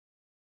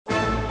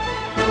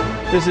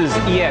This is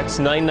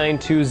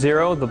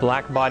EX-9920, the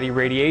Blackbody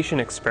Radiation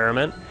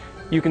Experiment.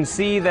 You can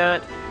see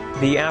that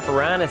the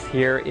apparatus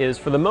here is,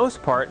 for the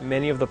most part,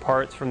 many of the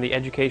parts from the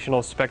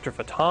educational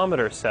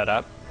spectrophotometer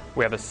setup.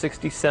 We have a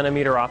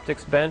 60-centimeter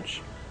optics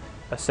bench,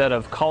 a set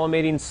of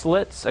collimating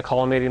slits, a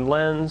collimating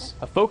lens,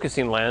 a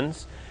focusing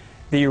lens,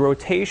 the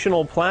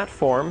rotational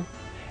platform,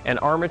 an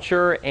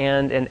armature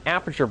and an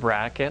aperture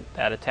bracket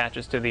that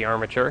attaches to the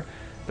armature,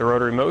 the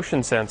rotary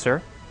motion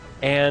sensor.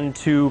 And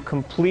to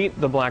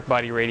complete the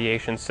Blackbody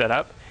radiation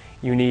setup,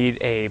 you need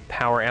a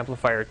power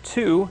amplifier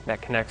 2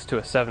 that connects to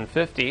a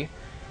 750,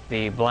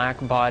 the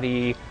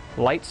Blackbody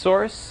light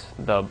source,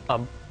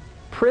 a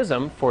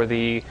prism for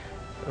the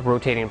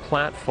rotating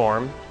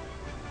platform,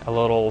 a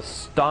little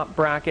stop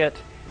bracket,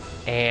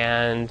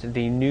 and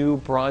the new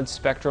broad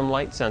spectrum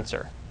light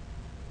sensor.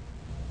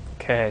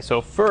 Okay, so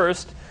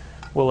first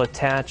we'll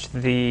attach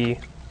the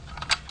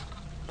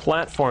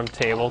platform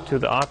table to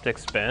the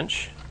optics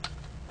bench.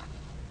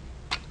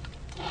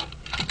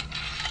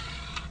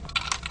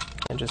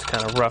 And just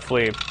kind of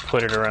roughly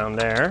put it around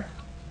there.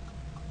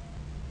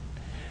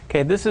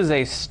 Okay, this is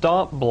a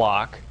stop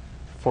block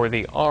for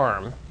the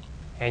arm,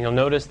 and you'll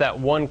notice that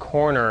one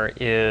corner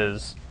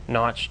is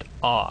notched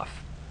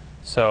off.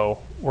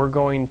 So we're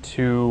going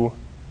to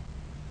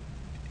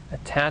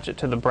attach it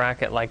to the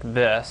bracket like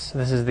this.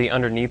 This is the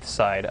underneath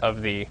side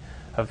of the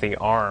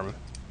arm.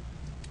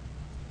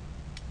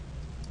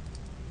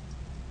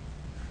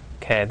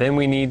 Okay, then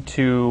we need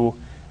to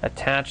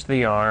attach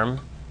the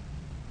arm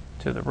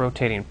to the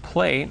rotating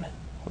plate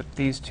with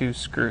these two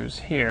screws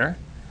here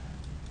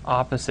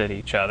opposite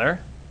each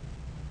other.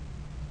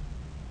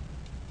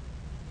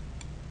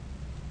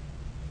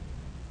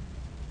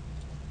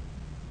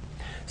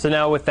 So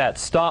now with that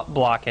stop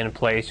block in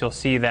place, you'll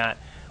see that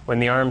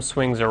when the arm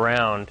swings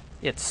around,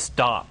 it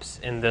stops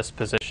in this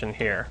position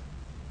here.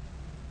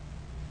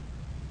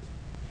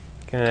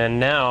 And then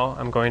now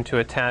I'm going to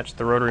attach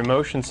the rotary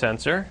motion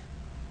sensor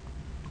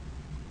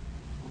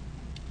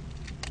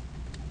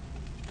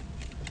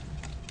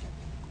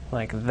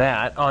like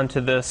that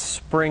onto this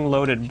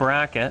spring-loaded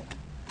bracket.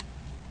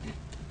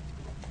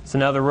 So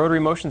now the rotary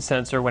motion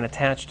sensor, when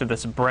attached to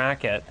this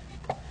bracket,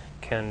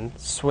 can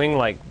swing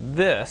like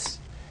this,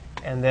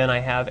 and then I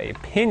have a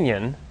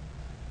pinion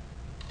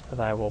that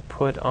I will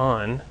put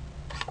on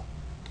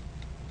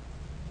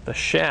the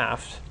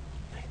shaft,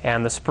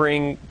 and the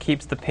spring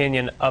keeps the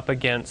pinion up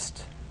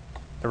against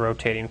the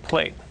rotating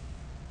plate.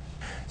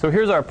 So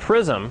here's our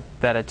prism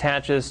that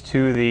attaches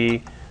to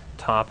the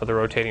top of the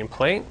rotating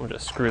plate. We'll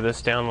just screw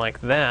this down like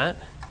that.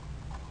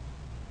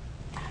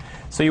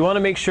 So you want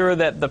to make sure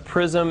that the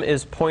prism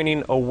is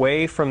pointing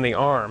away from the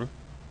arm.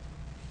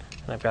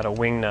 And I've got a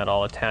wing nut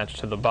all attached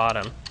to the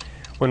bottom.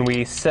 When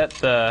we set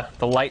the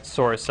light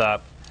source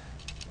up,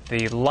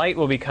 the light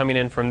will be coming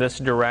in from this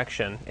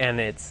direction, and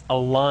it's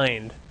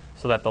aligned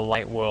so that the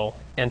light will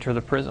enter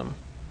the prism.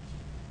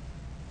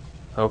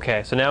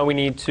 Okay, so now we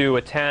need to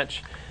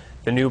attach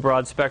the new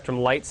broad spectrum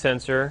light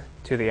sensor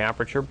to the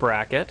aperture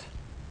bracket.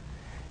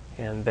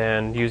 And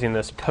then, using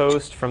this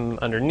post from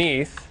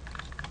underneath,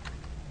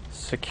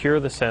 secure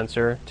the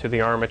sensor to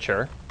the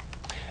armature.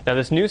 Now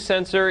this new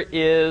sensor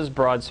is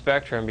broad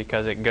spectrum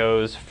because it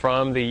goes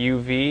from the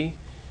UV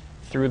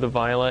through the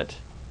violet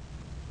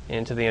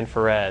into the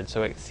infrared,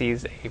 so it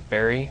sees a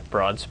very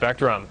broad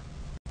spectrum.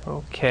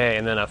 Okay,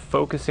 and then a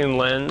focusing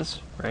lens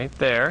right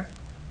there.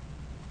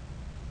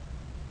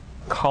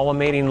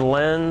 Collimating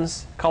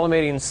lens,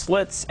 collimating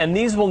slits, and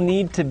these will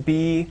need to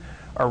be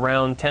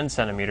around 10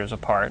 centimeters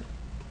apart.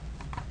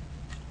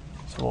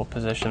 So we'll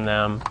position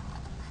them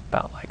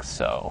about like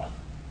so.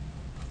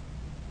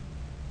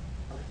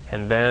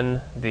 And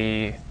then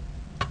the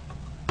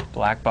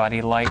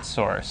Blackbody light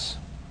source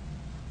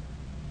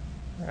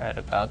right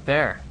about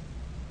there.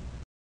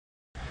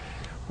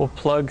 We'll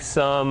plug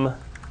some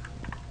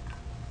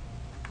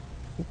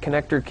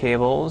connector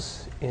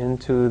cables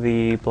into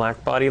the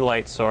Blackbody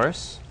light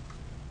source.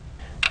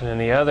 And then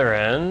the other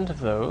end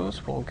of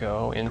those will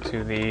go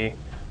into the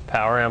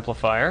power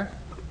amplifier.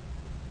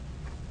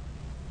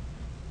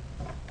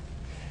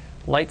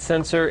 Light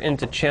sensor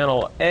into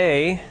channel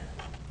A,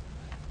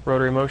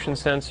 rotary motion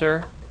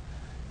sensor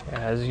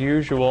as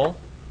usual,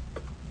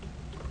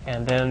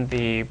 and then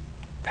the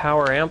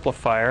power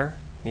amplifier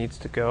needs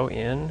to go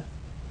in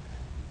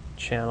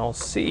channel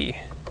C.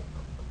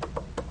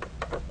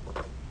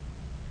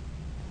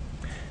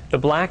 The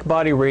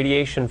Blackbody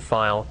radiation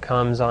file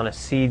comes on a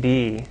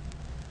CD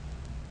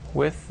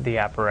with the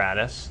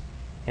apparatus,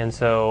 and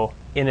so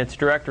in its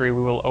directory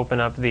we will open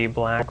up the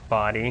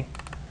Blackbody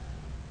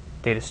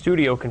Data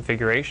Studio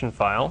configuration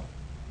file.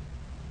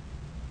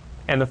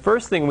 And the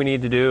first thing we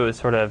need to do is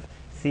sort of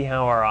see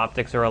how our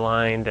optics are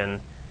aligned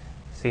and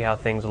see how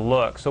things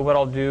look. So what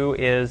I'll do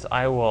is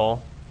I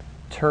will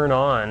turn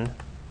on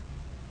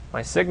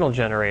my signal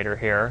generator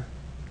here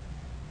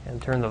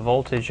and turn the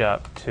voltage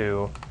up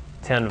to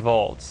 10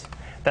 volts.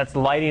 That's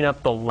lighting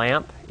up the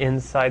lamp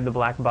inside the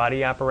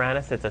Blackbody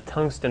apparatus. It's a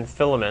tungsten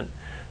filament,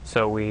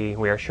 so we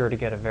are sure to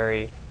get a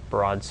very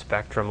broad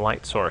spectrum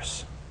light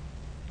source.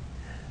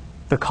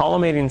 The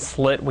collimating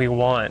slit we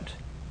want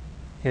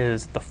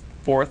is the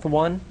fourth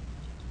one,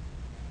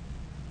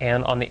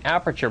 and on the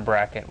aperture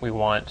bracket we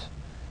want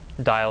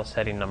dial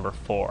setting number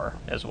 4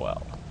 as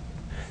well.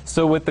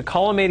 So with the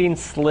collimating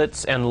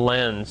slits and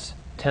lens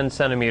 10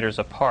 centimeters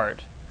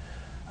apart,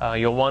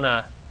 you'll want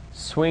to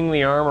swing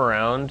the arm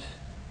around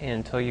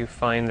until you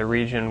find the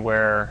region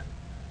where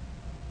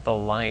the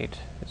light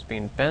is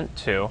being bent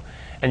to.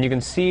 And you can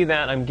see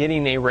that I'm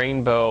getting a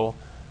rainbow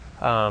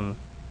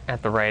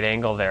at the right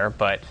angle there,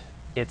 but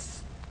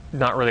it's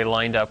not really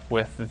lined up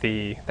with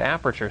the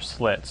aperture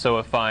slit. So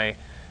if I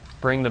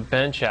bring the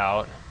bench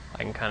out, I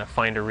can kind of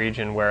find a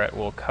region where it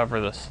will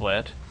cover the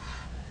slit.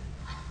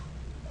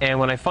 And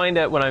when I find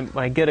out, when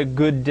I get a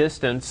good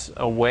distance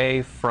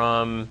away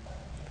from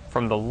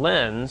the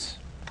lens,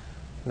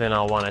 then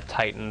I'll want to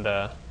tighten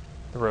the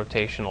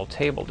rotational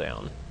table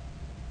down.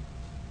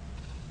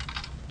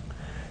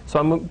 So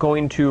I'm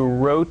going to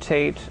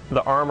rotate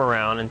the arm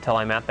around until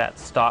I'm at that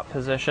stop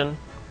position,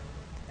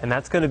 and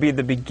that's going to be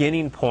the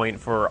beginning point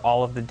for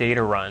all of the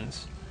data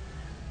runs.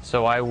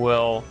 So I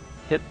will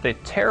hit the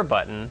tare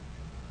button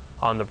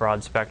on the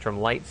broad spectrum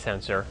light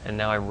sensor, and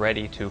now I'm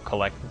ready to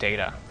collect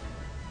data.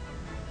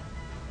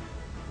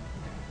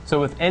 So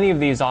with any of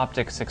these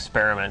optics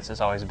experiments, it's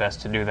always best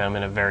to do them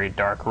in a very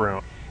dark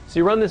room. So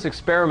you run this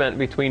experiment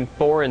between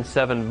 4 and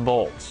 7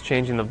 volts.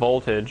 Changing the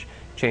voltage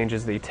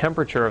changes the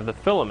temperature of the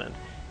filament.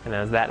 And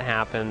as that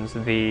happens,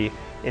 the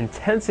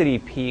intensity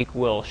peak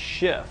will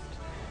shift.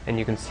 And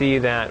you can see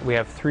that we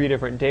have 3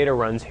 different data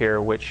runs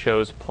here, which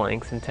shows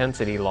Planck's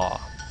intensity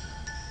law.